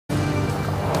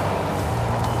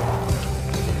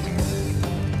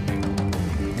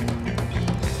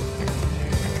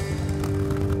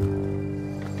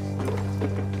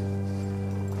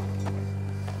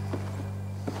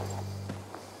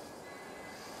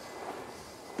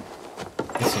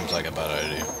This seems like a bad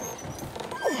idea.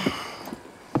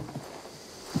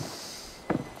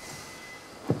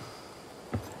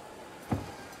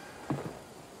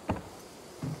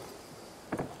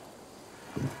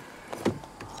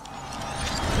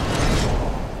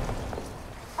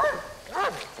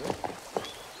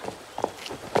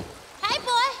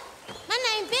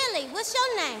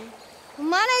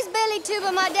 My name's Billy too,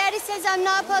 but my daddy says I'm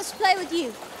not supposed to play with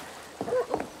you.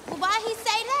 Well, why'd he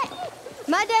say that?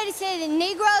 My daddy said that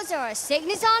Negroes are a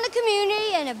sickness on the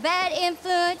community and a bad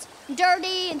influence,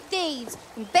 dirty and thieves,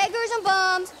 and beggars and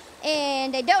bums,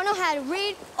 and they don't know how to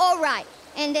read or write,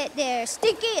 and that they're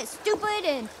stinky and stupid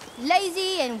and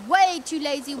lazy and way too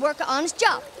lazy to work an honest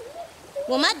job.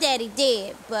 Well, my daddy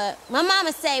did, but my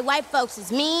mama say white folks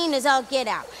is mean as all get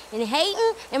out, and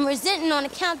hating and resenting on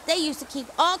account they used to keep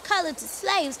all colors as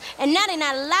slaves, and now they're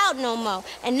not allowed no more.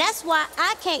 And that's why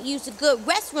I can't use the good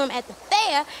restroom at the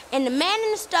fair, and the man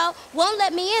in the store won't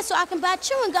let me in so I can buy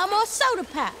chewing gum or soda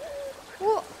pop.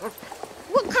 Well,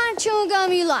 what kind of chewing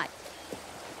gum you like?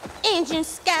 Indian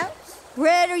Scouts.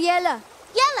 Red or yellow?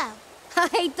 Yellow. I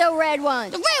hate the red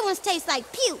ones. The red ones taste like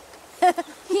puke.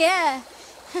 Yeah.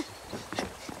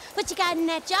 What you got in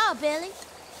that jar, Billy?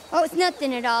 Oh, it's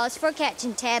nothing at all. It's for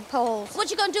catching tadpoles. What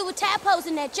you gonna do with tadpoles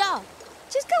in that jar?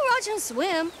 Just go watch them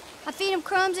swim. I feed them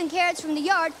crumbs and carrots from the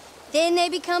yard. Then they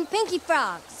become pinky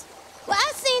frogs. Well,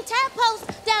 I've seen tadpoles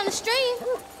down the stream.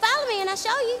 Follow me and I'll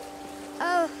show you.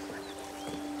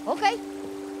 Okay.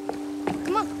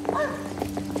 Come on.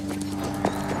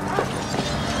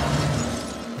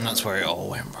 And that's where it all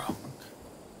went wrong.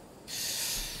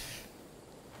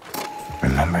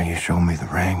 Remember you showed me the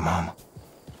ring, Mama?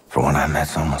 For when I met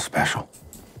someone special?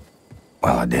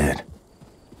 Well, I did.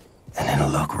 And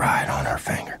it'll look right on her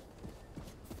finger.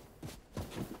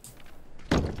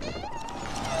 Come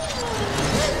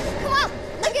on,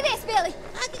 look at this, Billy.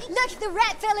 Look, the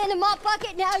rat fell in the mop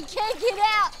bucket, now he can't get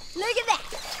out. Look at that.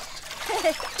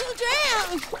 He'll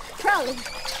drown. Probably.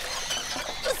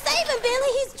 Well, save him,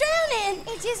 Billy, he's drowning.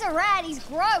 It's just a rat, he's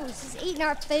gross. He's eating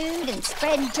our food and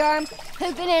spreading germs,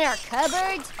 pooping in our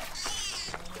cupboards.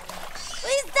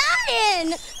 He's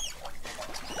dying.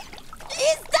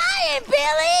 He's dying,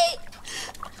 Billy.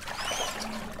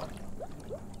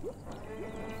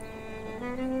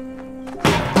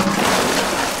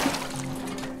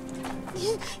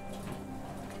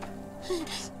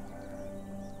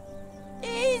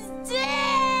 He's dead!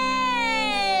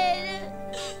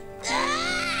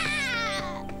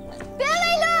 Ah!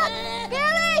 Billy, look!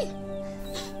 Billy!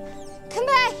 Come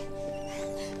back!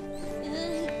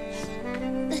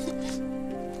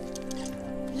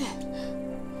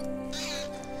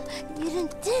 You done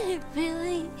did it,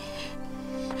 Billy.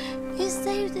 You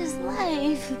saved his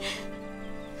life.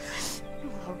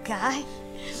 Oh, Guy.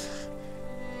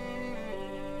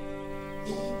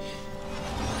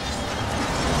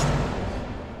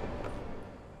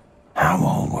 How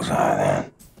old was I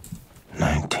then?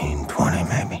 19, 20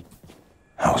 maybe?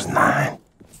 I was 9,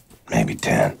 maybe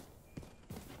 10.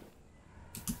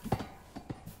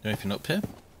 Anything up here?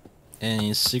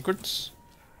 Any secrets?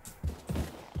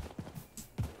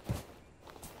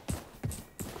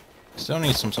 Still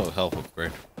need some sort of health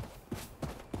upgrade.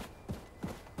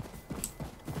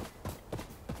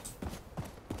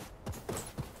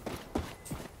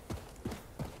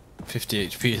 $50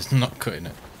 HP is not cutting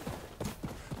it.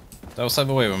 That was the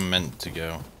way we're meant to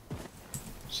go.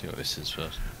 See what this is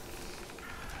first.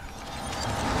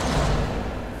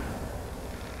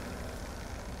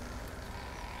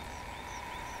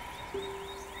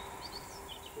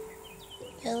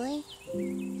 Billy?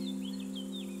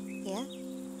 Yeah?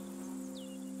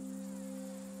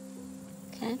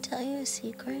 Can I tell you a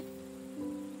secret?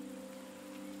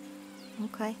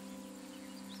 Okay.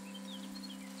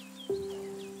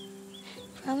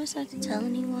 Promise not to tell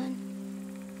anyone.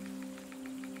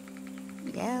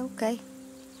 Yeah, okay.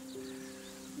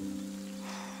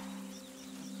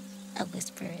 I'll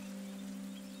whisper it.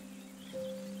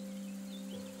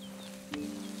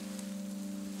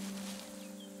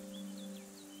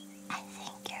 I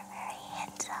think you're very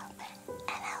handsome, and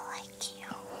I like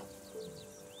you.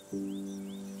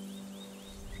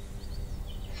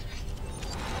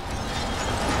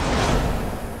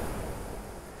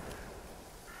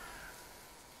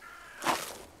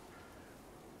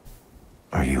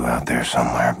 Are you out there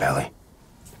somewhere, Billy?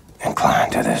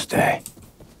 Inclined to this day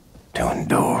to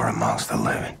endure amongst the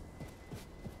living?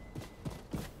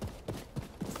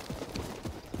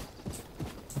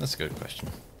 That's a good question.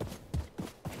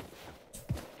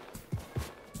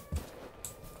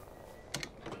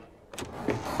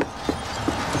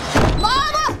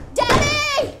 Mama!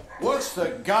 Daddy! What's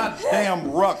the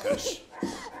goddamn ruckus?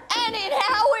 Danny and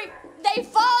Howie, they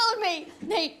followed me.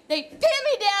 They pinned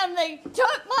me down. They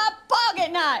took my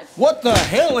pocket knife. What the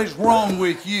hell is wrong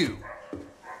with you?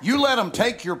 You let them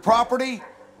take your property,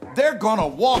 they're gonna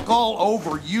walk all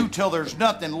over you till there's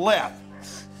nothing left.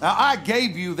 Now, I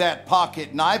gave you that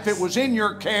pocket knife. It was in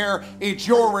your care. It's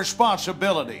your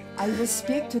responsibility. I will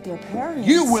speak to their parents.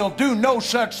 You will do no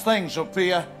such thing,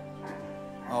 Sophia.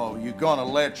 Oh, you gonna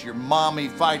let your mommy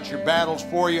fight your battles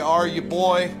for you, are you,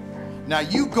 boy? Now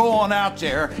you go on out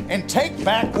there and take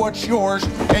back what's yours,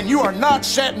 and you are not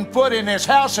setting foot in this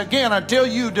house again until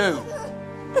you do.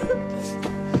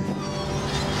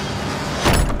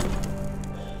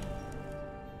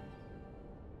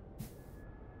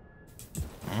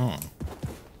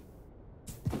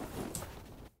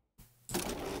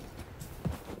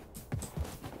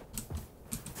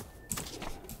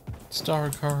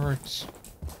 Star cards.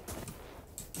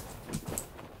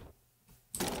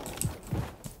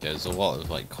 There's a lot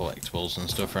of like collectibles and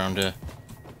stuff around here.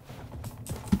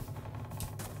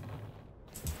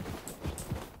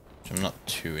 Which I'm not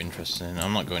too interested in.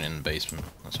 I'm not going in the basement.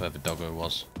 That's where the doggo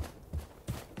was.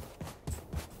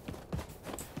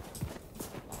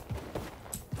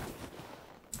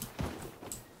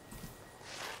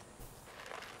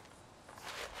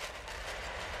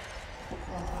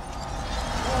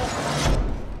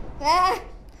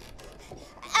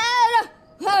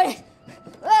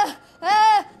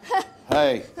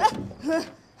 Hey.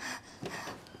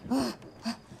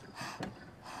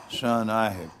 Son, I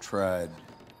have tried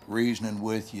reasoning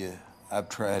with you. I've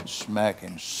tried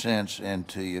smacking sense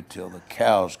into you till the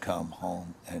cows come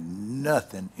home, and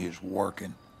nothing is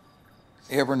working.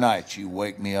 Every night you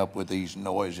wake me up with these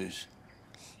noises.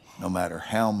 No matter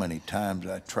how many times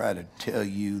I try to tell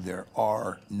you there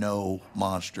are no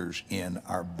monsters in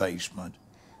our basement.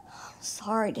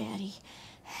 Sorry, Daddy.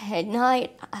 At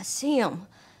night, I see them.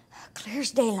 Clear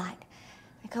as daylight.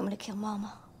 They're coming to kill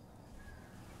Mama.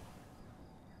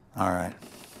 All right.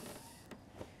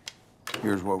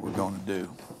 Here's what we're gonna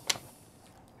do.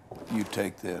 You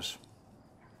take this.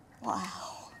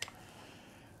 Wow.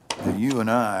 Now, you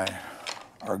and I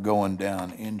are going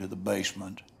down into the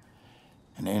basement,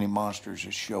 and any monsters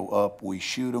that show up, we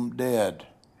shoot them dead,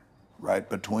 right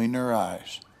between their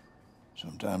eyes.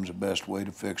 Sometimes the best way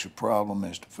to fix a problem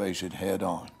is to face it head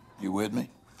on. You with me?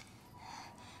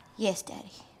 Yes,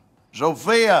 Daddy.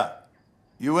 Sophia,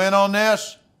 you in on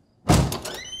this?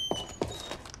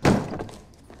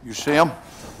 You see them?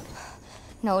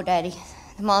 No, Daddy.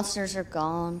 The monsters are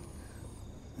gone.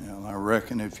 Well, I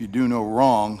reckon if you do no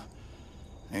wrong,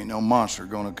 ain't no monster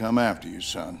gonna come after you,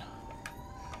 son.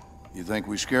 You think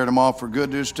we scared them off for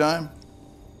good this time?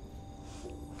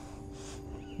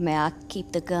 May I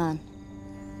keep the gun?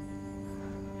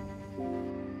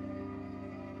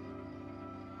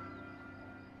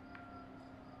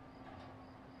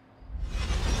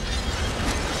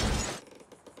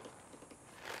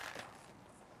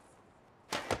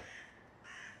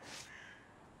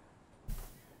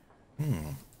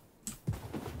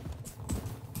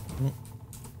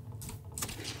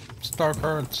 Star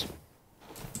cards.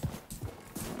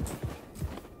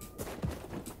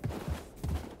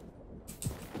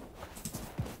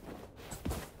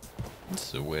 This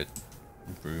is a weird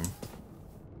room.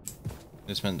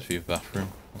 It's meant to be a bathroom,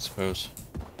 I suppose.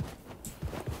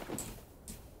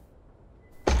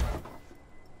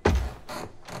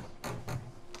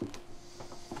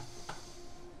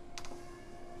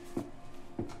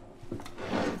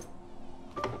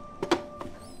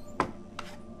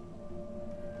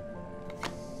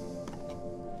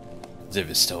 As if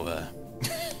it's still there.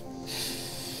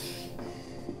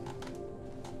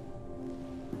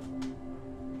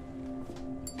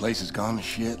 Place is gone to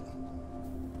shit.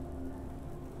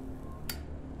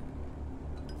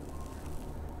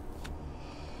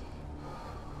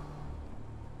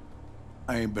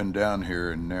 I ain't been down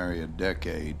here in nary a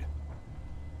decade.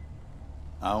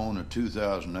 I own a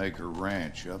 2,000-acre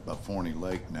ranch up by Forney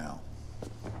Lake now.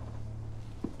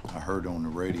 I heard on the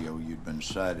radio you'd been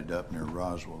sighted up near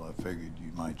Roswell. I figured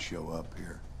you might show up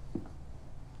here.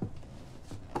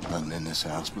 Nothing in this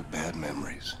house but bad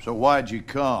memories. So why'd you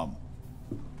come?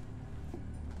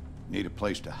 Need a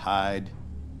place to hide?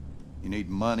 You need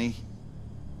money?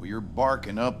 Well, you're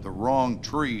barking up the wrong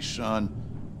tree, son.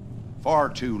 Far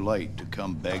too late to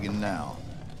come begging now.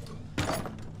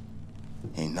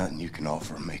 Ain't nothing you can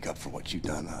offer to make up for what you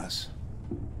done to us.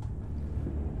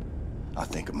 I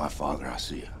think of my father, I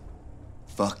see a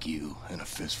fuck you and a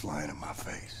fist flying in my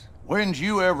face. When'd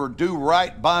you ever do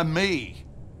right by me?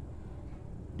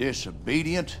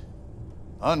 Disobedient,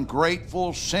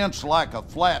 ungrateful, sense like a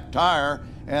flat tire,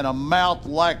 and a mouth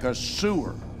like a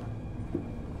sewer.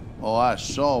 Oh, I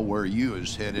saw where you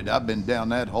was headed. I've been down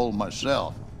that hole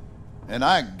myself. And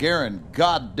I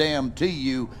guarantee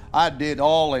you, I did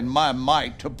all in my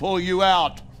might to pull you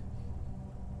out.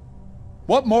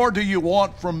 What more do you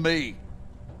want from me?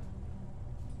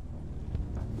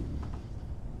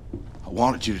 I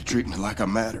wanted you to treat me like I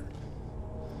mattered.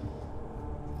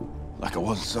 Like I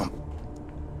wasn't some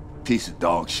piece of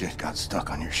dog shit got stuck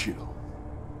on your shoe.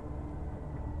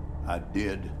 I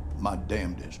did my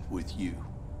damnedest with you.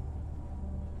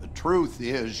 The truth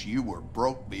is, you were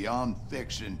broke beyond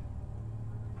fixing.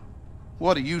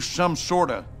 What are you, some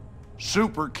sort of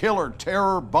super killer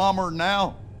terror bomber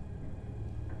now?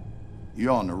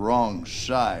 You're on the wrong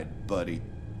side, buddy.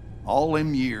 All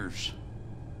them years,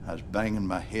 I was banging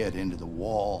my head into the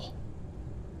wall,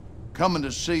 coming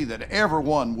to see that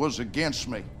everyone was against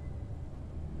me.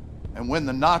 And when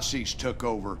the Nazis took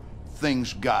over,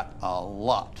 things got a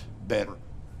lot better.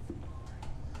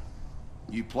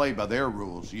 You play by their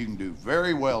rules, you can do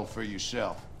very well for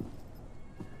yourself.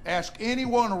 Ask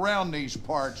anyone around these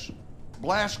parts.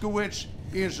 Blazkowicz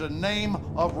is a name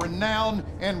of renown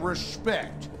and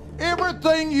respect.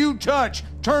 Everything you touch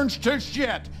turns to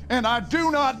shit, and I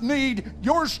do not need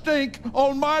your stink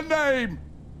on my name.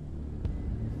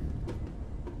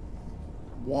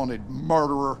 Wanted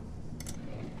murderer.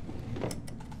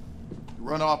 You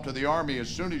run off to the army as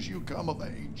soon as you come of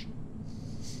age.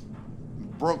 You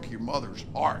broke your mother's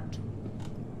heart.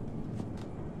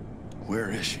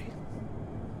 Where is she?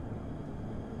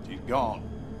 She's gone.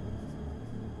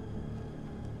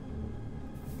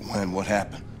 When? What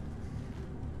happened?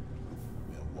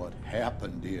 What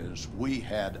happened is we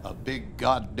had a big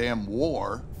goddamn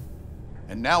war,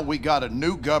 and now we got a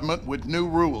new government with new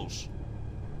rules.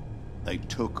 They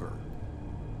took her.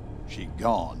 She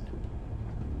gone.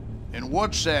 And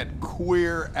what's that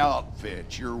queer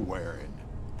outfit you're wearing?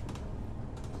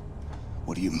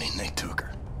 What do you mean they took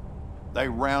her? They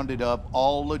rounded up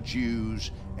all the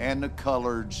Jews and the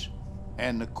coloreds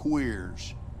and the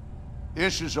queers.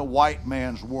 This is a white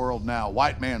man's world now.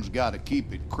 White man's got to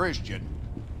keep it Christian.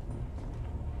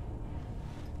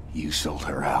 You sold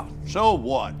her out. So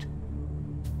what?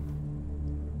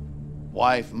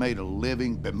 Wife made a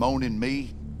living bemoaning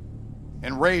me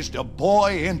and raised a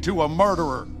boy into a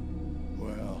murderer.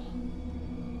 Well,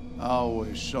 I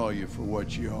always saw you for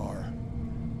what you are.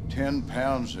 10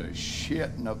 pounds of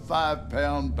shit in a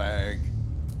 5-pound bag.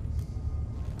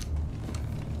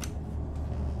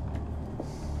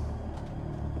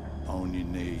 On your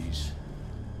knees.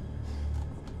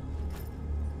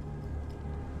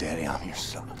 Daddy, I'm your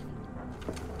son.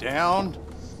 Down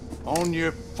on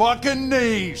your fucking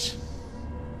knees.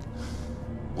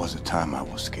 Was it time I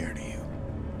was scared of you?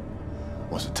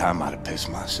 Was it time I'd have pissed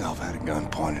myself, had a gun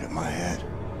pointed at my head?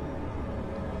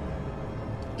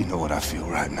 You know what I feel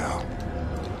right now?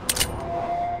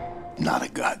 Not a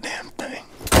goddamn thing.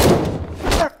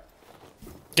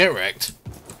 Get wrecked.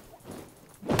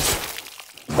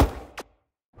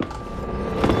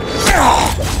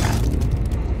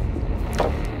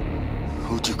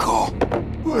 Who'd you call?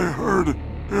 I heard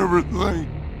everything.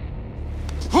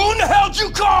 Who in the hell'd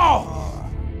you call?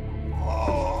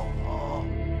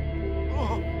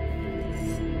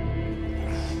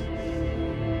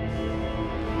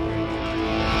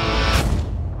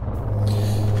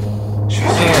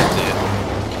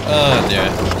 Oh dear.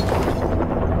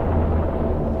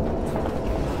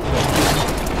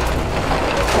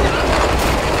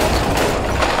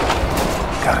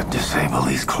 Gotta disable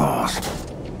these claws.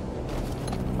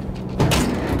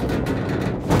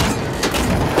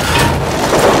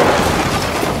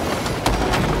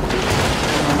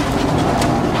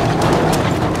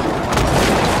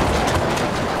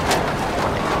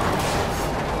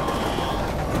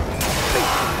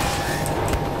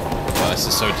 Oh, this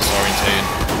is so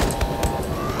disorientating.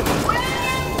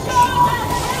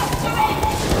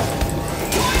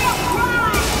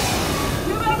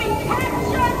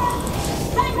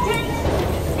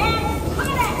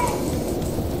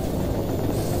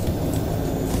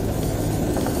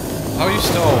 How are you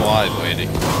still alive, lady?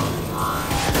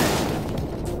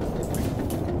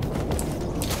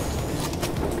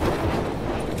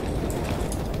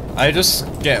 I just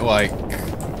get like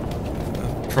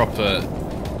proper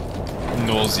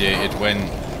nauseated when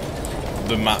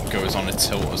the map goes on a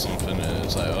tilt or something.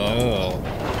 It's like, oh,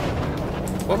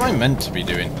 what am I meant to be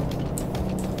doing?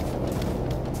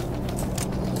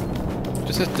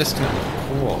 Just a disconnect with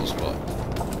cores, but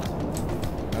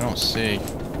I don't see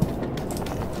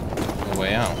a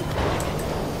way out.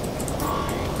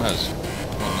 There's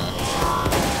one there.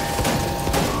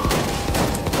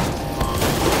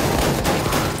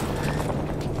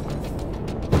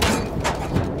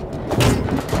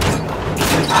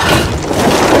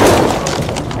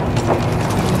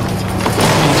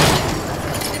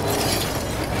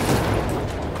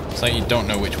 It's like you don't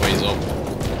know which way's up.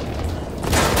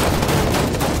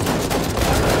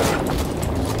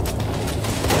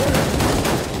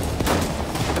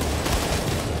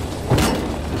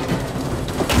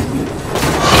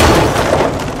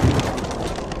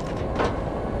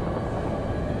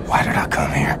 Why did I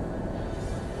come here?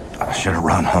 I should have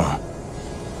run home.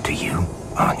 To you,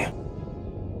 Anya.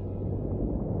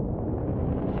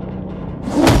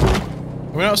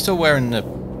 We're not still wearing the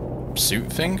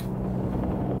suit thing?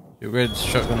 You upgraded the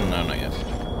shotgun? No, not yet.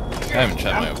 I haven't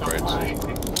checked my upgrades.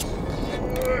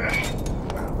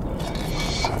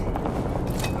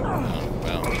 Oh,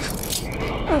 well.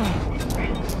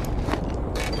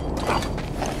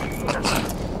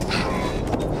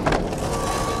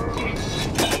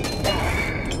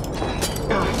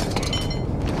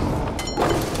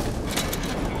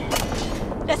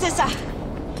 Das ist er.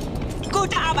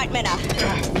 Gute Arbeit, Männer.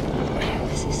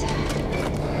 Das ist er.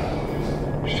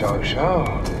 Schau, schau.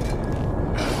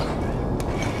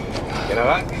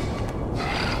 General?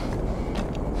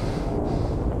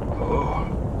 Oh,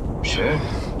 schön.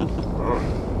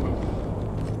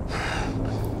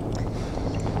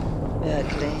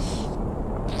 Wirklich.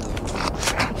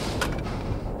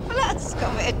 Let's go,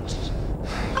 Mitch.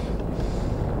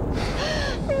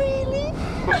 Really?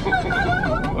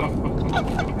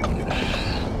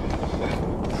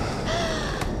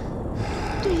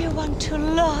 Do you want to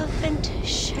love and to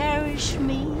cherish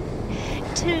me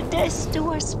till death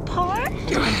do us part?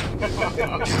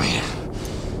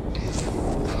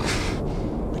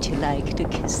 Would you like to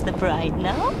kiss the bride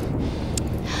now?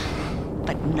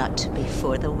 But not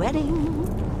before the wedding.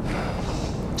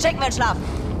 Schick mir Schlaf.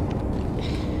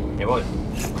 Jawohl.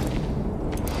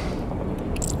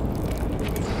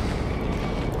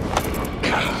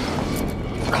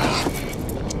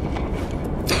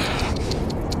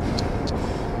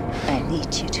 I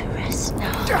need you to rest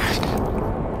now.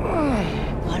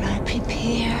 While I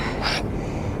prepare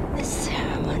the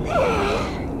ceremony.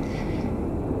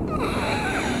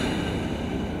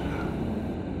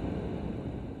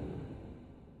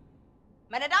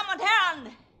 Meine Damen und Herren,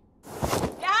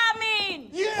 wir haben ihn!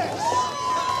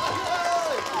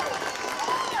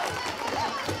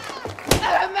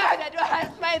 Mörder, du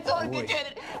hast meinen Sohn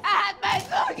getötet! Er hat meinen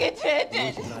Sohn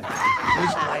getötet!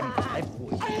 Ruhig bleiben, bleib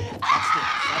ruhig.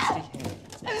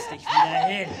 Setz dich wieder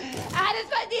hin. Er hat es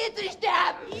verdient zu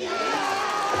sterben!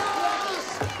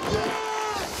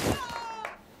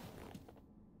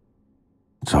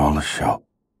 It's all a show.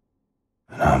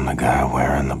 And I'm the guy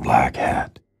wearing the black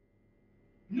hat.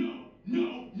 No,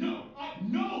 no,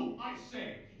 no, I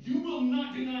say, you will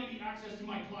not deny me access to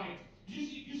my client. You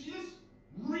see this?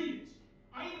 Read it.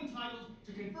 I am entitled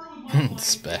to confer with my client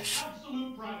Special. in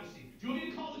absolute privacy. Do you want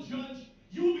me to call the judge?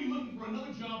 You will be looking for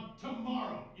another job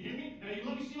tomorrow. You hear me? Now you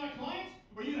let me see my client,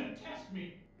 or are you gonna test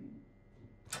me?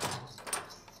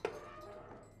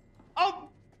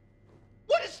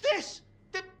 What is this?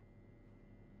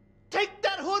 Take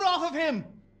that hood off of him!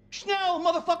 Schnell,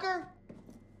 motherfucker!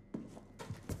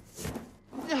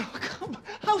 Oh, come on.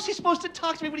 How's he supposed to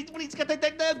talk to me when he's got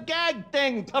that gag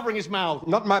thing covering his mouth?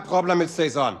 Not my problem, it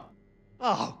stays on.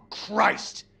 Oh,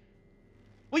 Christ!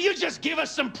 Will you just give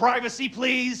us some privacy,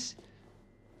 please?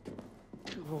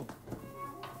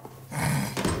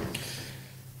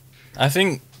 I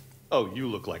think Oh, you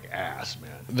look like ass,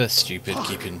 man. they're stupid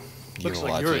keeping you Looks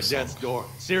alive like you're for at this long. death's door.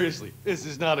 Seriously, this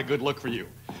is not a good look for you.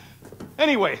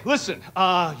 Anyway, listen,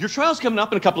 your trial's coming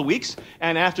up in a couple of weeks,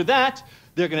 and after that,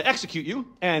 they're gonna execute you,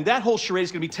 and that whole charade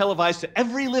is gonna be televised to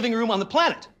every living room on the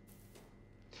planet.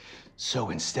 So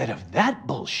instead of that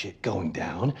bullshit going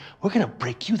down, we're gonna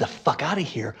break you the fuck out of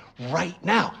here right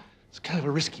now. It's kind of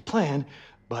a risky plan,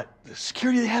 but the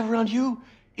security they have around you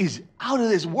is out of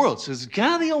this world, so it's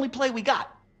kind of the only play we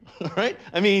got. All right?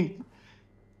 I mean,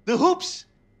 the hoops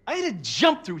I had to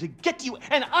jump through to get to you,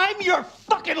 and I'm your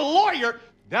fucking lawyer.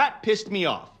 That pissed me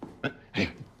off. But hey,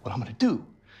 what I'm gonna do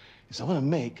is I'm gonna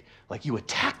make like you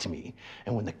attacked me,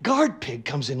 and when the guard pig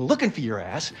comes in looking for your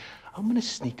ass, I'm gonna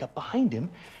sneak up behind him,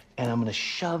 and I'm gonna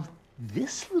shove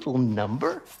this little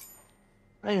number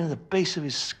right into the base of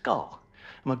his skull.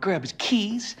 I'm gonna grab his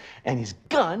keys and his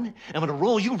gun, and I'm gonna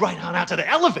roll you right on out to the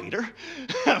elevator,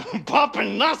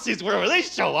 popping Nazis wherever they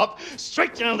show up,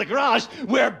 straight down to the garage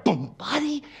where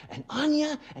Bombati and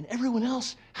Anya and everyone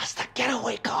else has the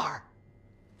getaway car.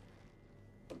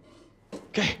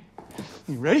 Okay,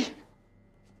 you ready?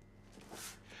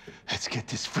 Let's get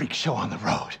this freak show on the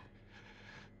road.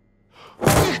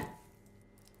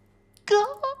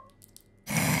 Go.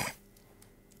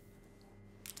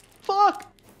 Fuck.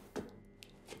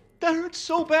 That hurts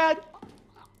so bad.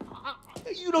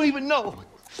 You don't even know.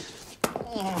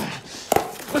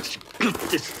 Let's get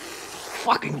this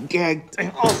fucking gagged,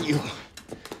 all of you.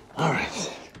 All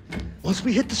right. Once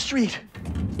we hit the street,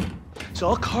 it's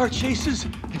all car chases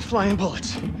and flying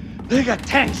bullets. They got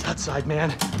tanks outside,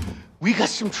 man. We got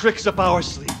some tricks up our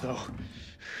sleeve, though.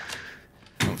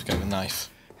 Don't forget the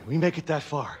knife. If we make it that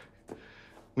far,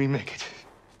 we make it.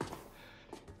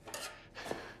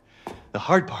 The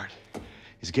hard part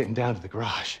is getting down to the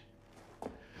garage.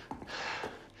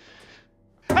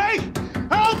 Hey!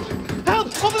 Help!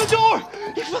 Help! Open the door!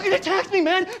 He fucking attacked me,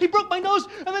 man! He broke my nose,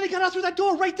 and then he got out through that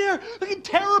door right there! Fucking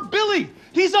Terror Billy!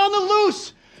 He's on the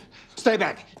loose! Stay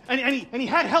back. And he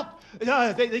had help.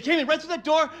 They came in right through that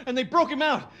door, and they broke him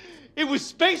out. It was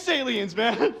space aliens,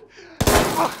 man!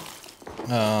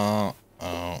 Oh.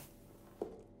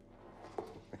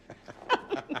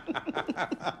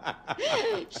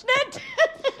 Schnitt!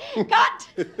 Cut!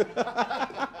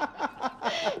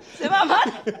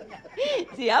 Zimmermann,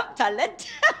 Sie haben Talent.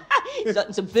 Sie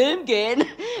sollten zum Film gehen,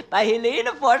 bei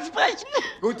Helene vorsprechen.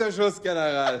 Guter Schuss,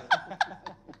 General.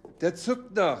 Der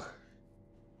zuckt noch.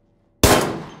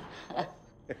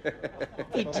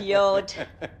 Idiot.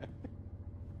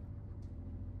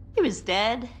 He was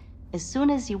dead as soon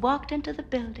as you walked into the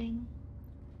building.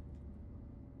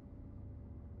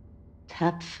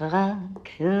 Tapferer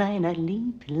kleiner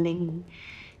Liebling,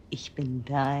 ich bin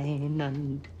dein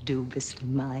und du bist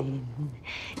mein.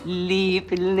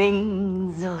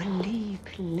 Liebling, so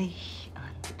lieblich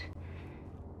und...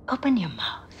 Open your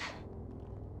mouth.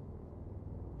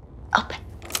 Open.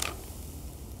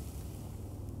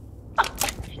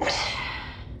 Open it.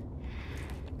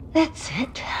 That's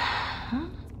it. Huh?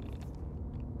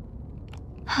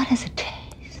 How does it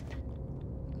taste?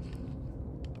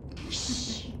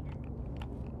 Shh.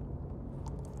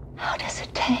 How does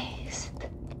it taste?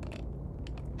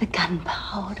 The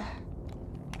gunpowder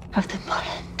of the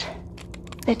bullet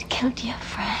that killed your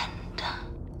friend.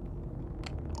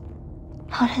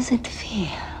 How does it feel?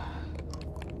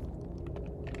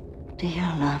 Do you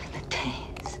love the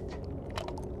taste?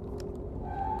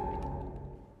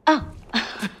 Oh.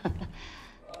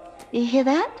 You hear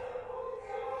that?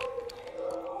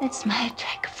 It's my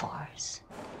attack force.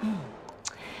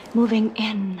 Moving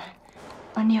in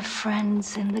on your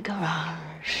friends in the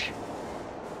garage.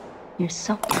 You're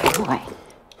so boy.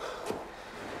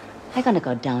 I'm gonna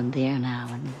go down there now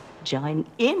and join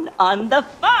in on the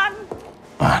fun.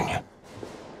 Anya,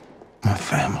 my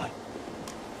family.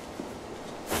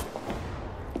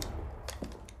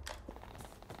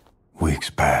 Weeks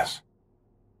pass,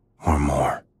 or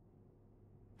more.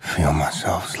 Feel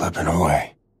myself slipping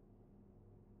away.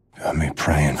 Got me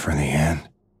praying for the end.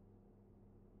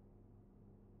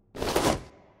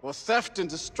 For theft and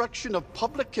destruction of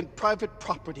public and private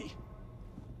property,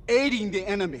 aiding the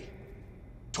enemy,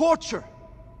 torture,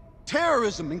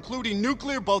 terrorism, including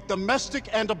nuclear, both domestic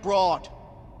and abroad,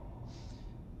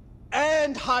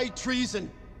 and high treason.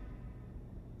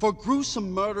 For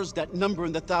gruesome murders that number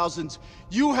in the thousands,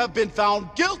 you have been found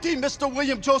guilty, Mr.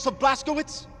 William Joseph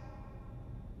Blazkowicz.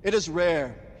 It is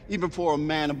rare, even for a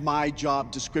man of my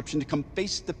job description, to come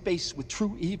face to face with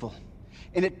true evil.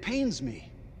 And it pains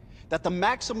me that the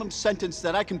maximum sentence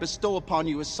that I can bestow upon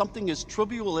you is something as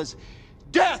trivial as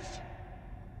death!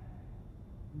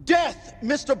 Death,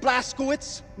 Mr.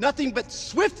 Blazkowicz! Nothing but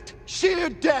swift, sheer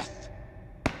death!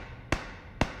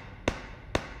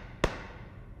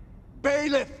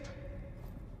 Bailiff!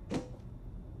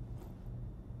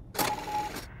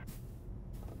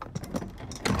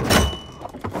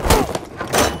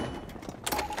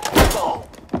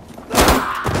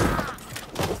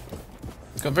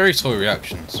 Got very slow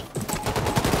reactions.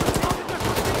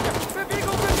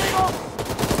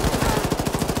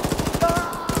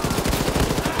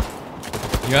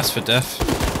 You asked for death.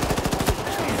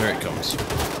 Here it comes.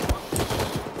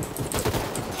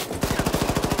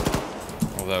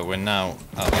 Although we're now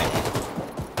at that.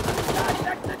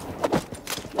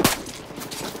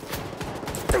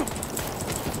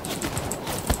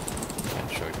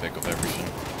 Make sure we pick up everything.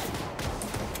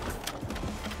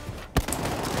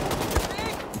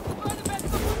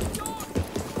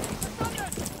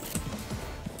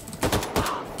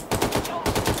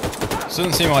 This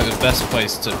doesn't seem like the best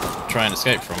place to try and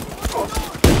escape from.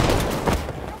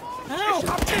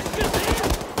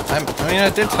 I mean, I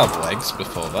did have legs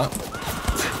before that.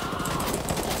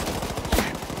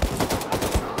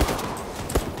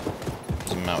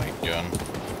 It's a mounted gun.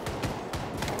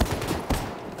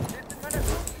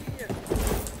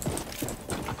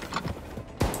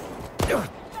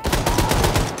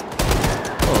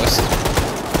 Oh, this is handy.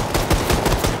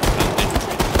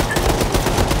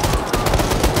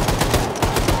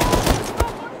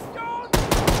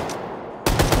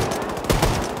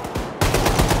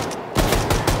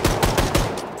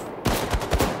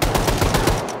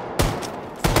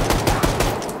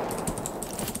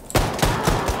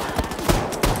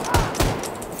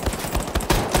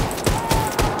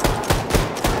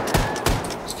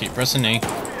 pressing E.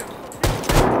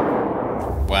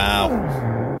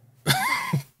 Wow.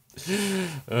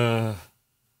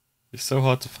 It's so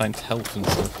hard to find health and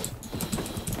stuff.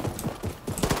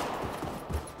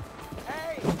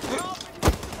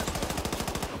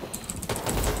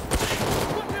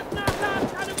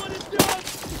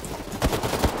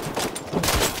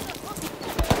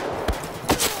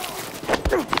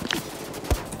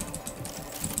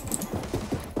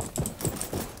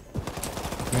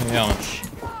 Ja.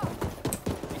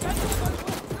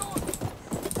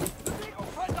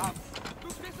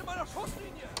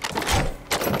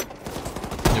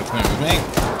 You're playing with me.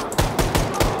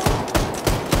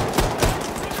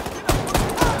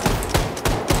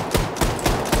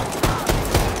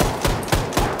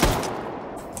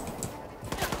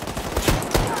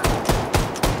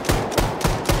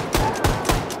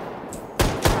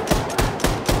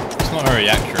 It's not very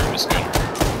accurate, this gun.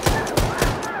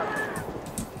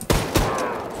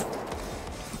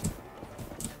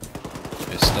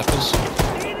 Steppers.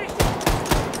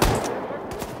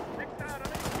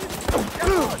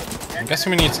 I'm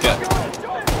guessing we need to get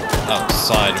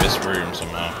outside of this room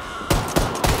somehow.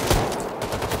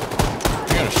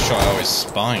 I'm gonna shot out his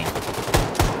spine.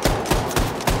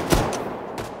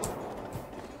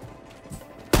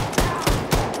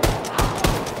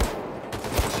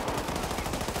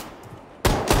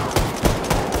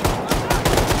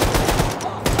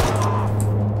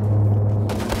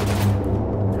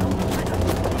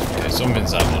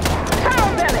 Something's happening.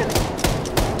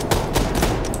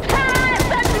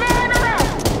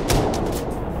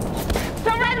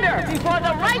 Surrender before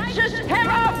the righteous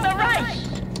terror of the Reich!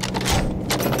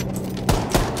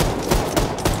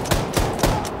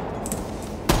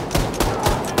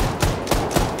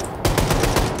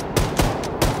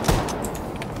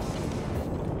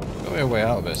 Got a way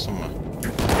out of it somewhere.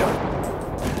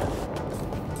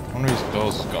 One of these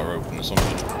doors has got to open or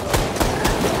something.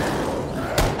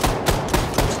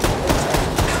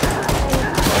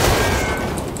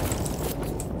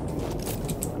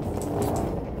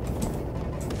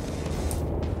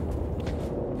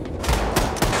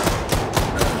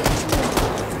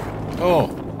 Oh,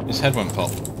 his head went pop.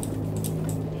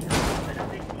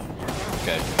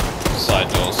 Okay, side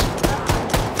doors.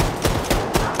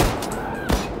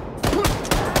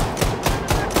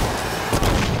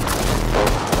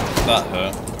 That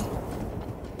hurt.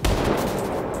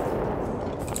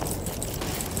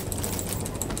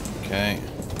 Okay.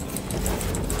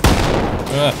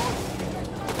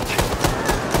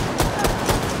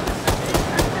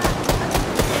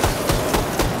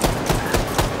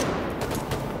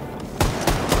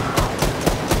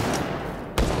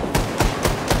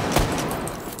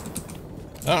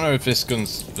 I don't know if this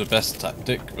gun's the best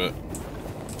tactic, but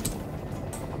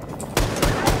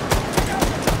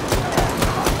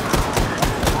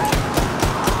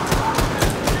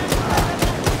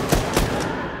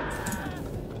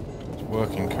it's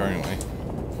working currently.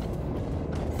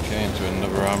 Okay, into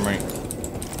another armory.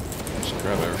 Just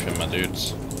grab everything, my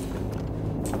dudes.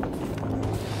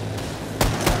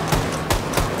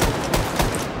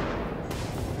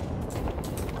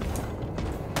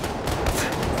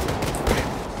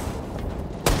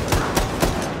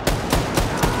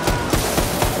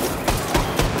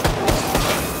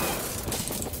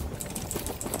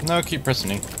 No, keep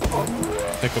pressing E.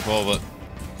 Pick up all the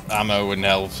ammo and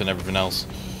health and everything else.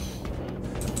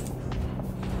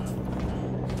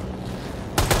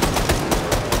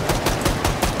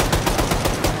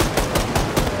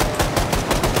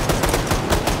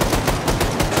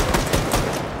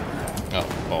 Oh,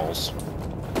 balls.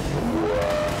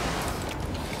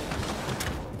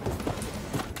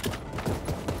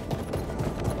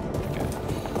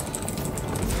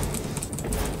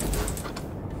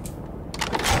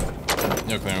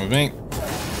 You're playing with me.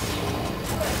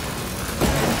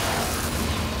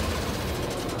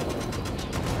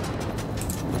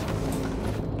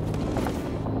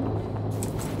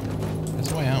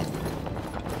 There's a way out.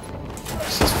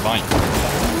 This is fine.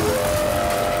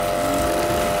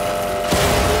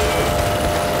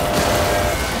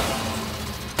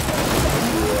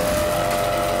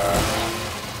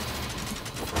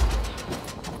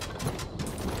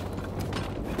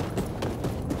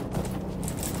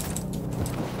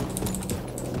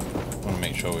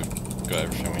 Make sure we've got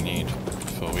everything we need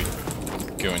before we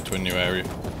go into a new area.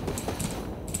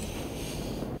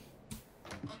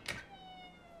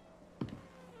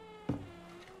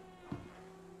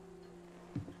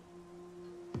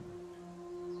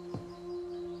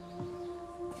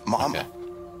 Mom? Okay.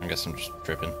 I guess I'm just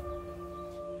tripping.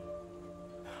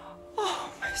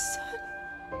 Oh, my son.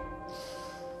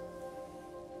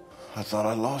 I thought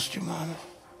I lost you, Mom.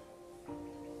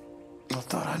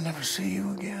 thought I'd never see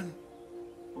you again.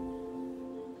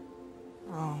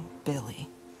 Oh, Billy.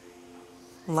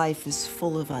 Life is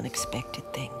full of unexpected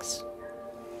things.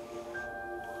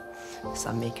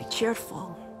 Some make you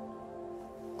cheerful,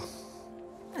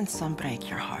 and some break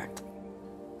your heart.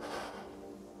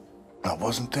 I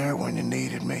wasn't there when you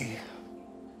needed me.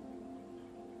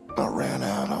 I ran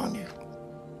out on you.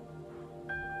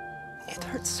 It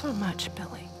hurt so much,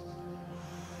 Billy.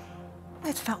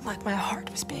 It felt like my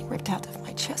heart was being ripped out of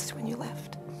my chest when you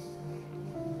left.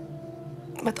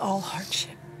 But all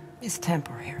hardship is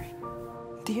temporary.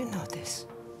 Do you know this?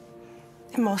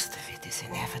 And most of it is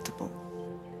inevitable.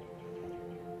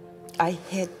 I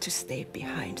had to stay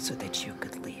behind so that you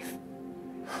could leave.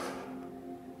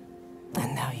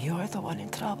 And now you're the one in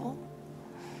trouble.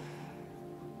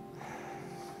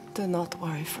 Do not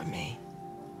worry for me.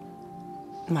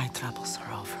 My troubles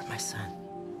are over, my son.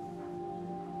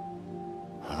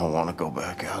 I don't want to go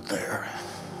back out there.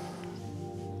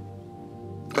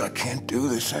 I can't do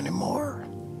this anymore.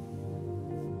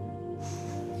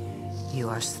 You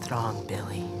are strong,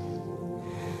 Billy.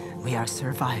 We are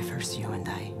survivors, you and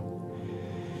I.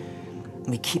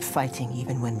 We keep fighting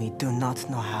even when we do not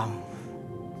know how.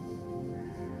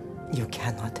 You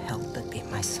cannot help but be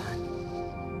my son.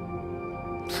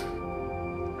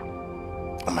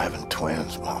 I'm having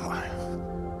twins, Mama.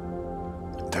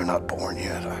 They're not born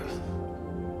yet. I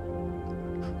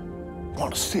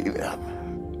want to see them.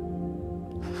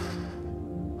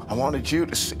 I wanted you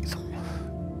to see them.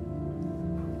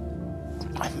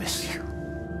 I miss you.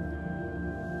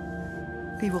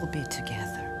 We will be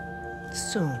together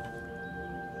soon.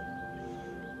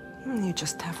 You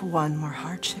just have one more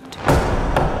hardship to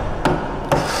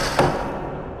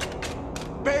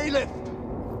Bailiff!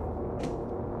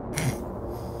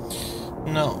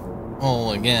 No.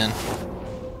 All again.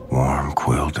 Warm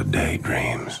quilted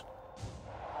daydreams.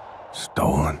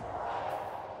 Stolen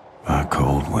by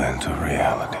cold winds of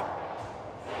reality.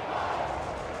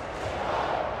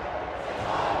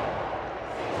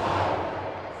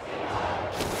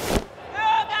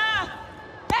 Bürger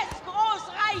des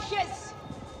Großreiches,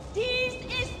 dies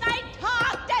ist ein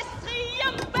Tag des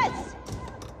Triumphes.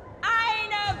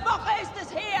 Eine Woche ist es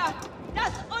her,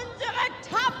 dass unsere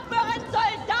tapferen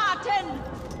Soldaten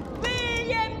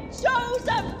William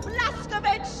Joseph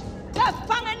Blaskowitz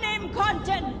gefangen nehmen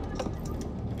konnten.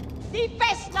 Die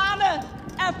Festnahme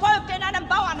erfolgte in einem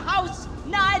Bauernhaus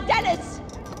nahe Dallas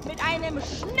mit einem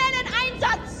schnellen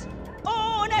Einsatz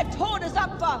ohne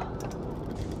Todesopfer.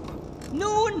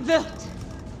 Nun wird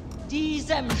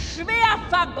diesem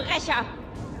Schwerverbrecher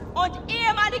und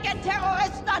ehemaligen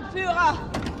Terroristenanführer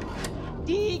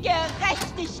die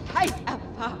Gerechtigkeit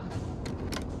erfahren,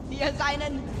 die er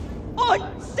seinen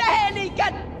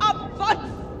unzähligen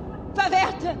Opfern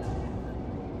verwehrte.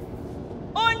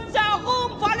 Unser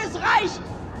ruhmvolles Reich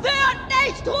wird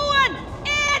nicht ruhen,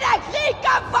 ehe der Krieg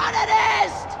gewonnen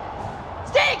ist!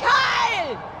 Sieg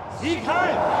heil! Sieg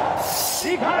heil!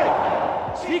 Sieg heil!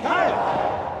 Sieg heil!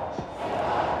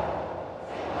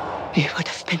 We would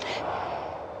have been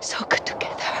so good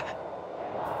together.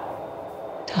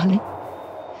 Darling,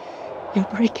 you're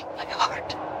breaking my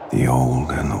heart. The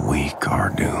old and the weak are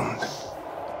doomed.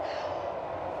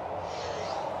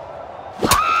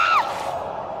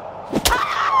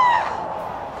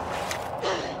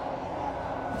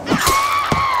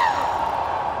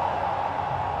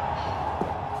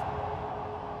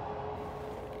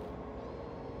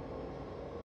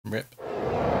 Rip.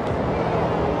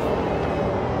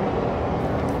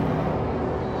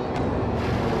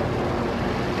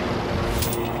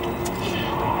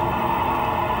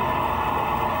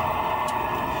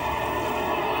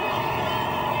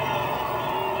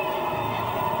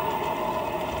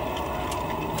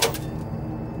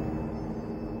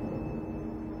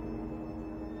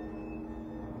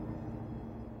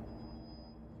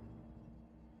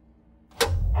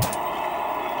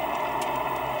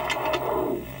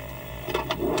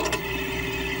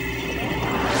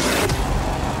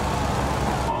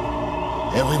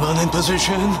 Everyone in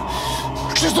position.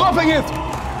 She's dropping it!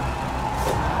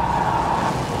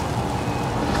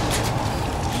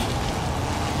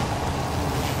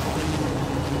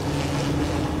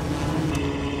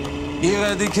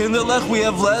 Hier, die kinderlijk. We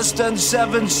have less than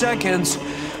 7 seconds.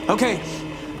 Okay,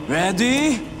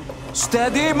 ready,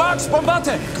 steady, Max,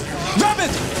 bombate! Drop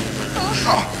it!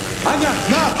 Anya,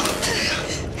 now!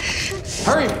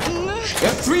 Hurry! You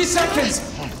have 3 seconds!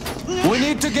 We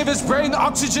need to give his brain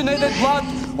oxygenated blood,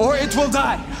 or it will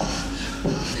die.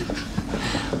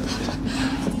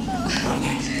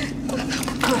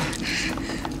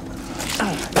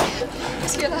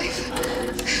 Is he alive?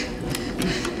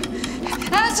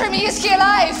 Answer me, is he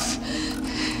alive?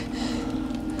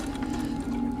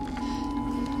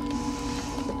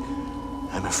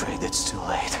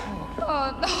 late. Oh,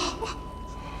 no.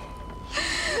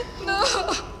 No.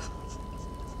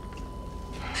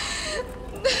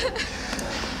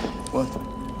 What?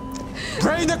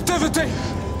 Brain activity!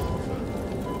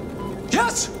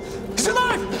 Yes! He's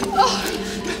alive!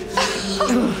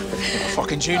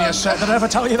 Fucking genius, Seth. Did I ever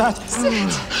tell you that?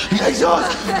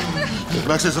 Exhaust!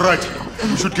 Max is right.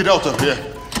 We should get out of here.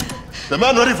 The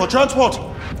man ready for transport?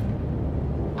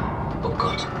 Oh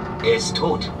Gott, ist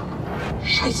tot.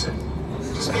 Scheiße.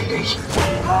 Das ende ich.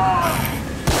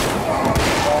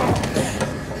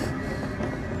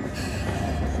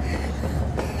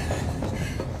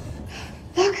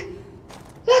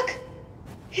 Look!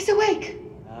 He's awake.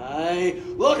 Hey,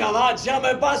 look at that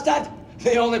jumping bastard!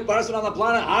 The only person on the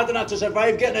planet hard enough to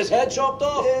survive getting his head chopped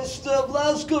off. Mr.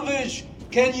 Blaskovich,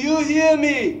 can you hear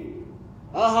me?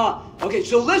 Okay,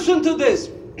 so listen to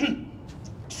this.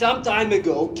 Some time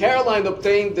ago, Caroline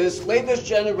obtained this latest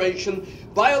generation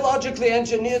biologically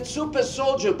engineered super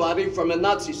soldier body from a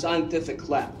Nazi scientific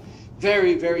lab.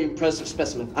 Very, very impressive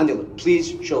specimen. Anila,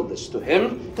 please show this to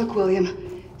him. Look,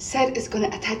 William, Seth is gonna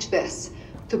attach this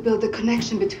to build a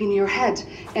connection between your head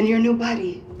and your new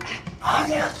body.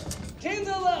 Anya!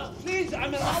 Kindler, please,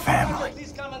 I'm an family.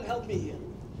 Please come and help me here.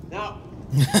 Now,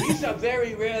 these are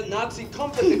very rare Nazi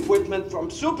combat equipment from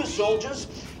super soldiers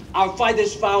our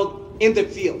fighters found in the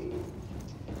field.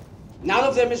 None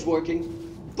of them is working,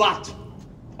 but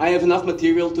I have enough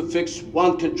material to fix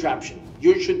one contraption.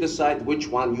 You should decide which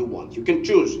one you want. You can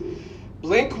choose.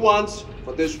 Blink once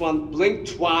for this one, blink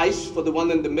twice for the one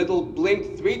in the middle,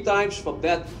 blink 3 times for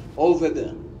that over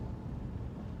there.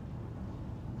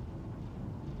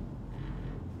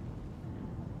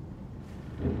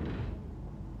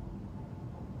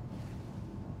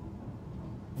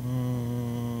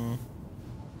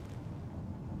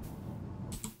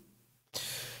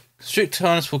 Strict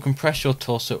harness will compress your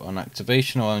torso on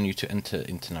activation, allowing you to enter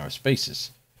into narrow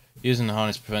spaces. Using the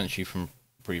harness prevents you from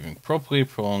breathing properly.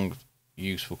 Prolonged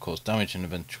use will cause damage and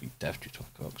eventually death due to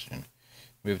lack of oxygen.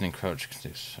 Moving and crouch,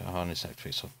 the harness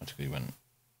activates automatically when...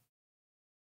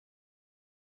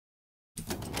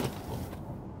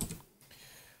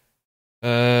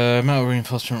 metal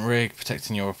reinforcement rig,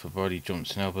 protecting your upper body,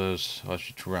 jumps and elbows, allows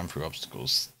you to ram through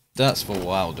obstacles. That's the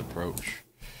wild approach.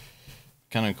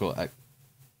 Mechanical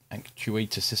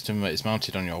actuator system that is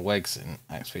mounted on your legs and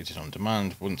activated on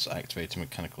demand. Once activated,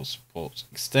 mechanical supports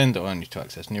extend, allowing you to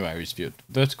access new areas via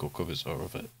vertical covers or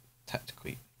other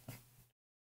tactically.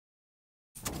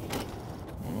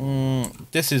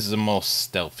 This is the more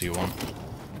stealthy one.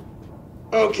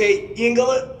 Okay,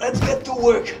 Yingler, let's get to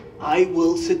work. I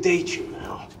will sedate you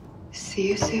now. See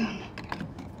you soon.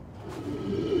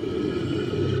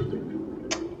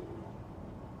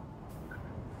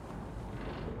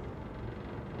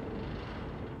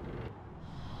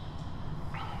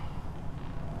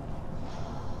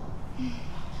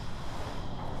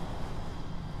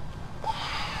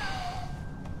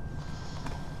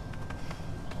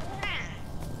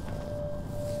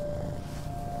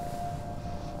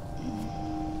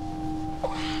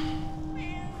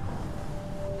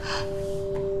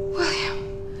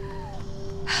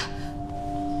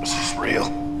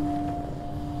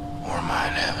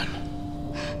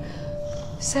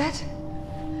 Seth?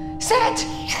 Seth!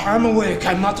 I'm awake.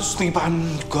 I'm not asleep.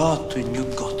 I'm gotten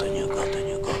you.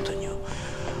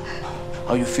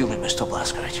 How you feeling, Mr.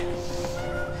 Blaskovich?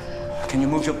 Can you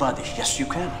move your body? Yes, you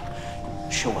can.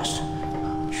 Show us.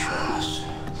 Show us.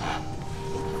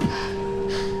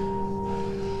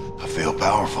 I feel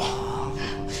powerful.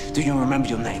 Do you remember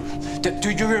your name? Do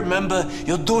you remember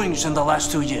your doings in the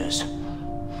last 2 years?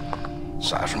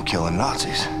 Aside from killing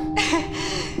Nazis.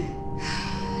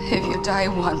 If you die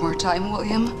one more time,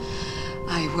 William,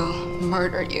 I will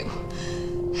murder you.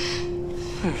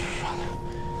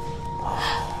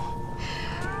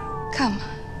 Come,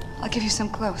 I'll give you some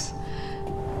clothes.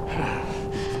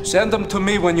 Send them to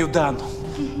me when you're done.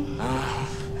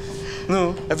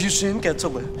 No, have you seen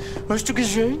Ketzele? Hast du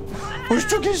gesehen? Hast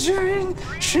du gesehen?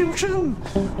 Shim.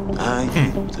 I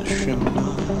eat the shim.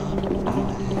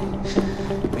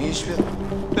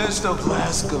 Mr.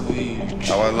 Blaskovich.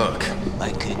 How I look?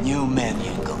 Like a new man,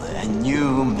 Yingler. A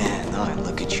new man. Oh,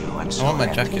 look at you. I'm so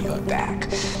happy you're back.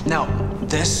 Now,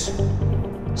 this...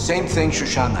 same thing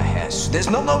Shoshana has. There's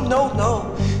no.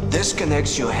 This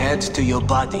connects your head to your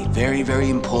body. Very, very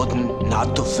important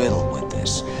not to fiddle with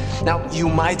this. Now, you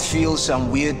might feel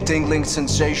some weird tingling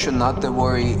sensation. Not to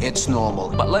worry, it's normal.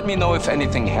 But let me know if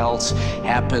anything else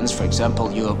happens. For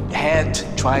example, your head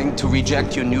trying to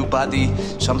reject your new body.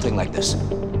 Something like this.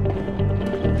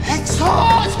 It's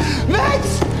hot!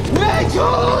 Max!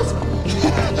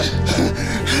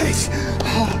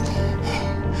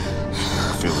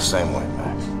 feel the same way,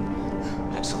 Max.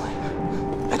 Excellent.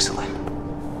 Excellent.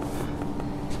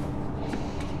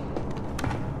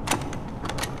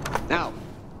 Now,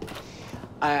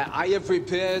 I have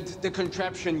prepared the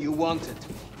contraption you wanted.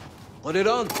 Put it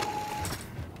on.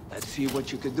 Let's see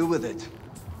what you could do with it.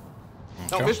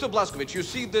 Now, Mr. Blazkowicz, you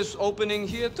see this opening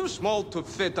here? Too small to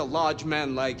fit a large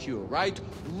man like you, right?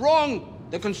 Wrong!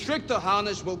 The constrictor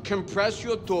harness will compress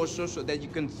your torso so that you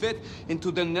can fit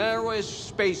into the narrowest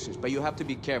spaces, but you have to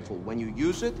be careful. When you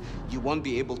use it, you won't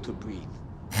be able to breathe.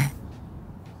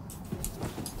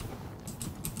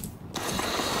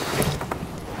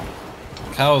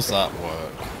 How's that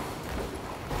work?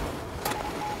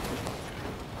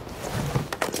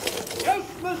 Yes,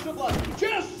 Mr. Blazkowicz,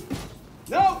 yes!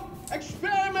 Now,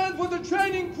 experiment with the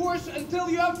training course until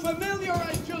you have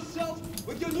familiarized yourself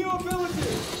with your new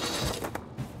abilities.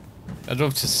 I'd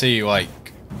love to see, like,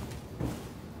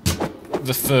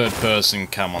 the third person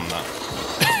cam on that.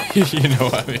 You know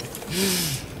what I mean?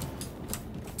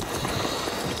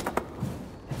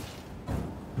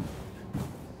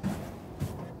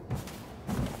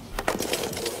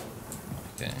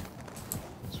 Okay.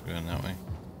 Let's go that way.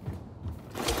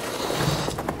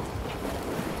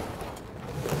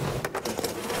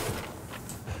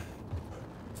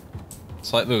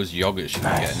 It's like those yogurts you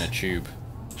can get in a tube.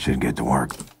 Should get to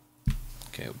work.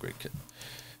 Okay, upgrade kit.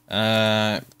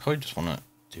 Probably just want to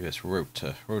do this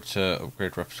rotor. Rotor,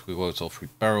 upgrade rapidly loads all 3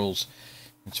 barrels.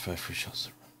 It's 5 free shots.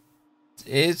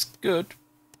 It's good.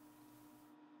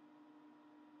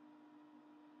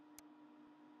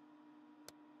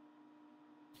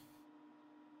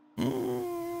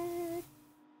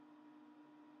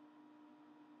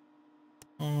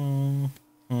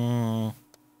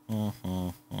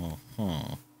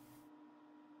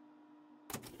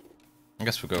 I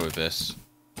guess we'll go with this.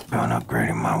 Been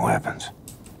upgrading my weapons.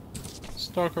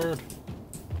 Stalker.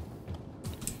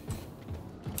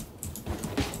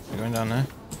 You going down there?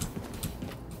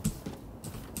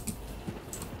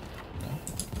 No.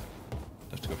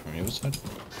 Have to go from the other side. The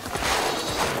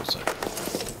other side.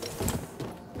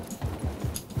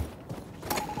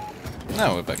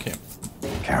 Now we're back here.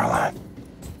 Caroline,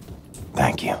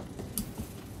 thank you.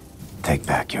 Take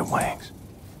back your wings.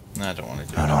 No, I don't want to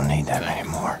do I that. don't need them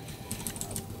anymore.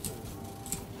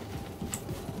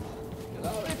 You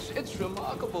know, it's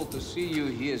remarkable to see you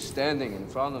here standing in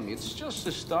front of me. It's just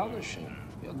astonishing.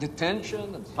 You know,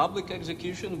 detention and public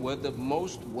execution were the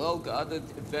most well-guarded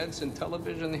events in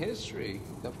television history.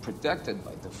 They're protected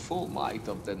by the full might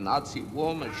of the Nazi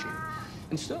war machine.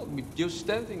 And still, you're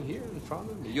standing here in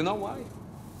front of me. You know why?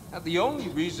 Now, the only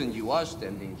reason you are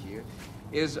standing here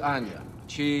is Anya.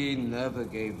 She never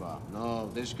gave up. No,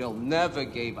 this girl never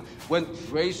gave up. When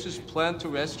Grace's plan to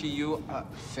rescue you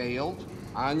failed,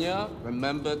 Anya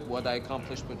remembered what I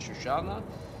accomplished with Shoshana,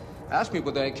 asked me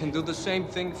whether I can do the same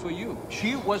thing for you.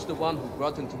 She was the one who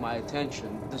brought into my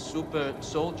attention the super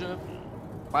soldier,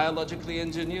 biologically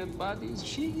engineered bodies.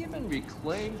 She even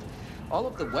reclaimed all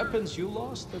of the weapons you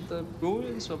lost at the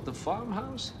ruins of the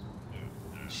farmhouse.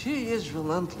 She is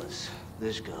relentless,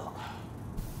 this girl.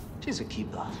 She's a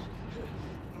keeper.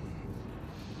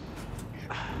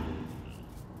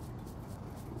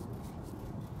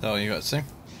 Oh, you got to see?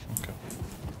 Okay.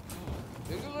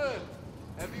 Ingela,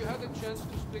 have you had a chance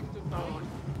to speak to Paul?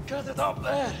 Cut it up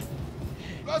there!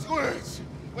 Blazkowicz,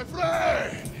 my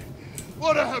friend!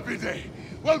 What a happy day!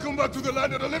 Welcome back to the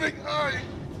land of the living!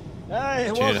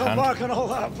 Hey, welcome back and all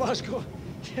that, Blasco.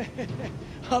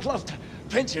 I'd love to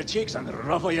pinch your cheeks and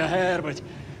ruffle your hair, but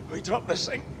we dropped this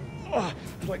thing. Oh,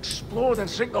 it'll explode and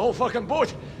sink the whole fucking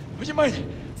boat. Would you mind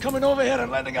coming over here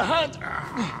and lending a hand?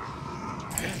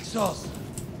 Exhaust!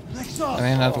 I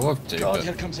mean, I'd love to, God, but...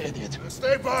 here comes the idiot.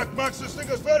 Stay back, Max. This thing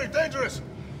is very dangerous.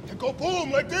 It can go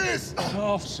boom like this.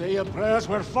 Oh, say your prayers.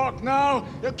 We're fucked now.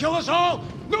 You'll kill us all.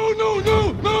 No, no,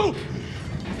 no, no!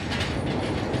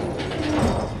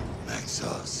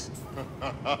 Exhaust.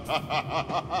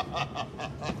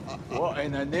 What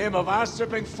in the name of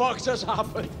ass-tripping fucks has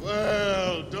happened?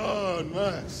 Well done,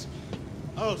 Max.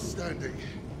 Outstanding.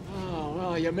 Oh,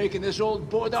 well, you're making this old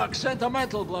bodak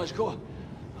sentimental, Blasco.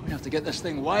 We have to get this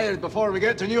thing wired before we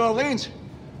get to New Orleans.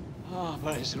 Oh,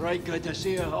 but it's right good to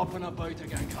see you up and about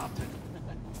again, Captain.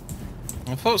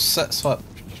 I thought Set's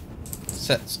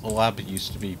lab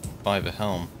used to be by the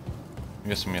helm. I'm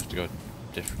guessing we have to go a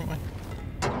different way.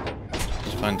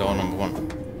 Let's find door number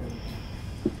 1.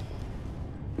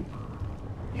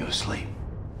 You asleep?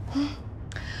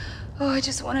 Oh, I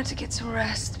just wanted to get some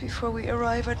rest before we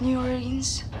arrive at New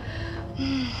Orleans.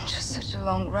 Just such a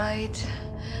long ride.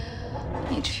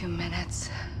 Need a few minutes.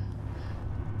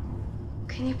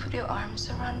 Can you put your arms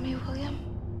around me, William?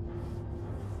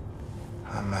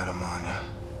 I met him, Anya.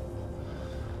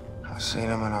 I seen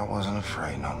him and I wasn't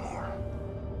afraid no more.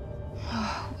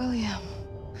 Oh, William.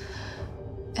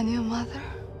 And your mother?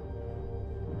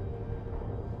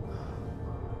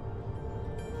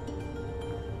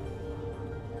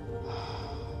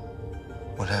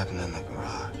 What happened in the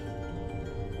garage?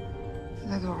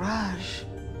 The garage?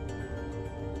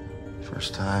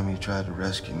 First time you tried to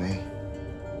rescue me,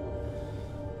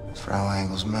 Frau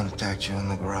Engel's men attacked you in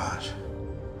the garage.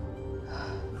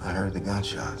 I heard the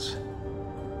gunshots.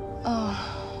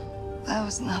 Oh, that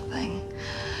was nothing.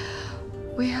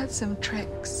 We had some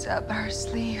tricks up our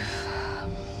sleeve.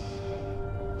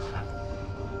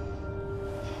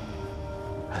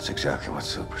 That's exactly what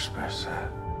Super Spare said.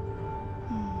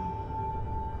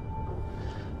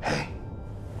 Hey.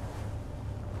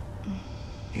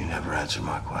 You never answered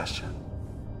my question.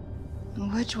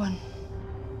 Which one?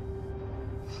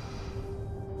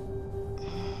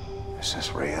 Is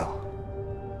this real?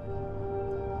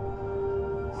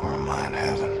 Or am I in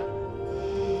heaven?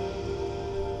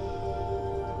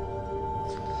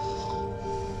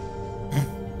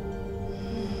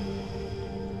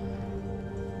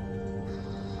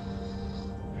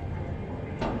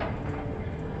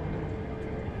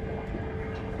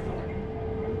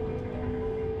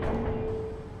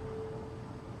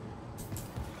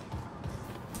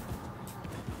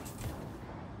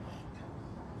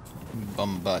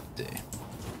 Bombate.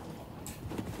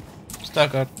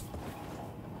 Staggered.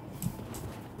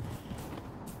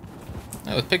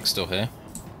 Oh, the pig's still here.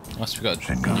 Unless we got a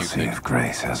Should go new see pig. if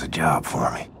Grace has a job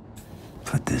for me.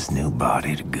 Put this new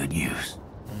body to good use.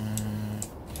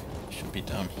 Should be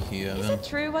down here Is then. it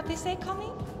true what they say,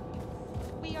 Connie?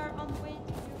 We are on the way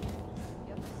to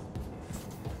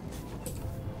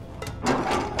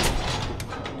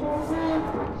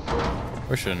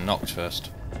We should have knocked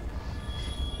first.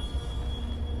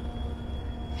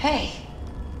 Hey.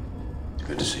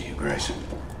 Good to see you, Grace.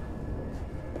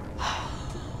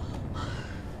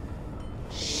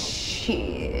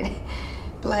 Shit.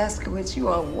 Blazkowicz, you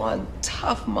are one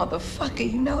tough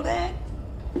motherfucker, you know that?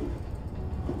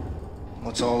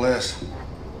 What's all this?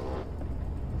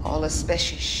 All the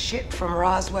special shit from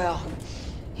Roswell.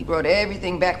 He brought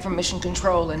everything back from Mission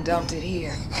Control and dumped it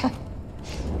here.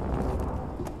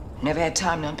 Never had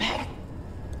time to unpack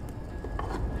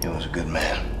it. He was a good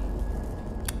man.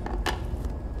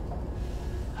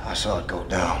 I saw it go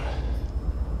down.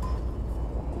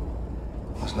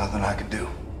 There's nothing I could do.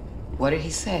 What did he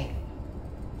say?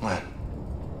 When?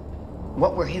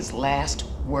 What were his last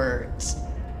words?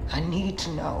 I need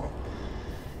to know.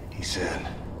 He said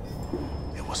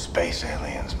it was space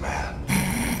aliens, man.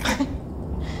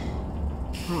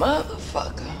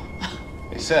 Motherfucker.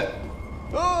 He said,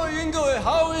 Oh, Ingo,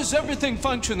 how is everything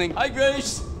functioning? Hi,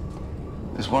 Grace.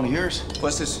 this one of yours?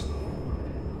 What's this?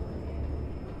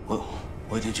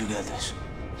 Where did you get this?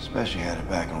 Special had it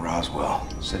back in Roswell.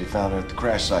 Said he found it at the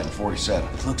crash site in 47.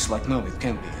 It looks like no, it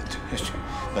can't be it.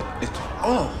 But it.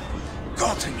 Oh,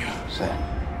 Gottenya. Say.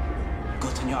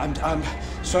 Gottenya, I'm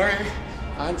sorry.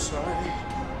 I'm sorry.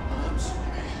 I'm sorry.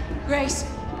 Grace.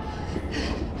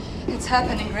 It's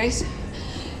happening, Grace.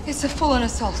 It's a full-on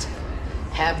assault.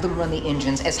 Have them run the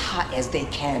engines as hot as they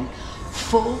can.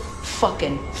 Full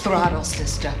fucking throttle,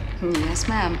 sister. Yes,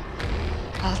 ma'am.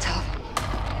 I'll tell them.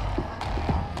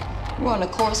 We're on a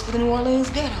course for the New Orleans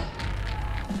ghetto.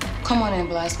 Come on in,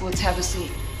 Blazkowicz, have a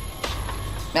seat.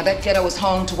 Now, that ghetto is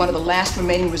home to one of the last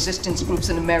remaining resistance groups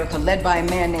in America, led by a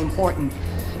man named Horton.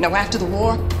 Now, after the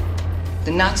war,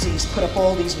 the Nazis put up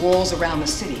all these walls around the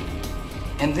city.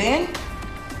 And then,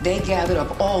 they gathered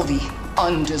up all the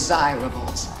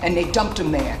undesirables, and they dumped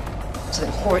them there. So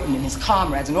that Horton and his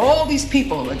comrades and all these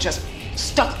people are just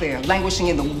stuck there, languishing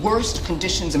in the worst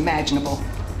conditions imaginable.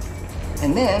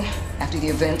 And then, after the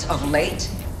event of late,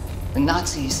 the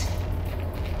Nazis,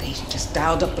 they just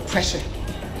dialed up the pressure.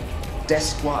 Death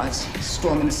squads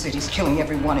storming the cities, killing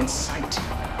everyone in sight.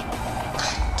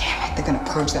 God damn it, they're gonna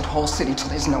purge that whole city till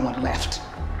there's no one left.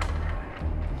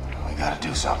 We gotta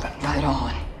do something. Right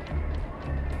on.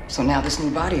 So now this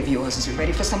new body of yours, is it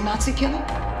ready for some Nazi killing?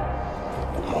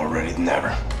 More ready than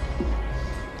ever.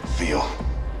 Feel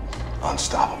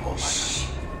unstoppable.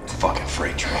 Fucking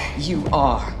freight train. You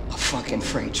are a fucking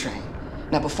freight train.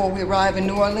 Now, before we arrive in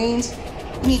New Orleans,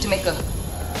 we need to make a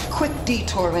quick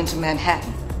detour into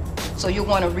Manhattan. So you'll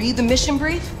want to read the mission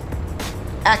brief,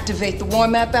 activate the war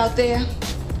map out there,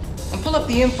 and pull up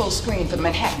the info screen for the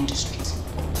Manhattan district.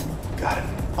 Got it.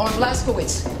 Oh, and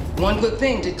Blazkowicz, one good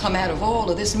thing did come out of all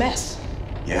of this mess.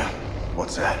 Yeah?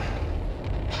 What's that?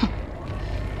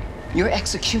 Your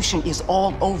execution is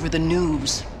all over the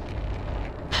news.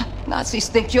 Nazis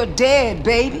think you're dead,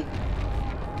 baby.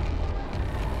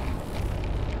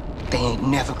 They ain't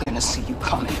never gonna see you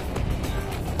coming.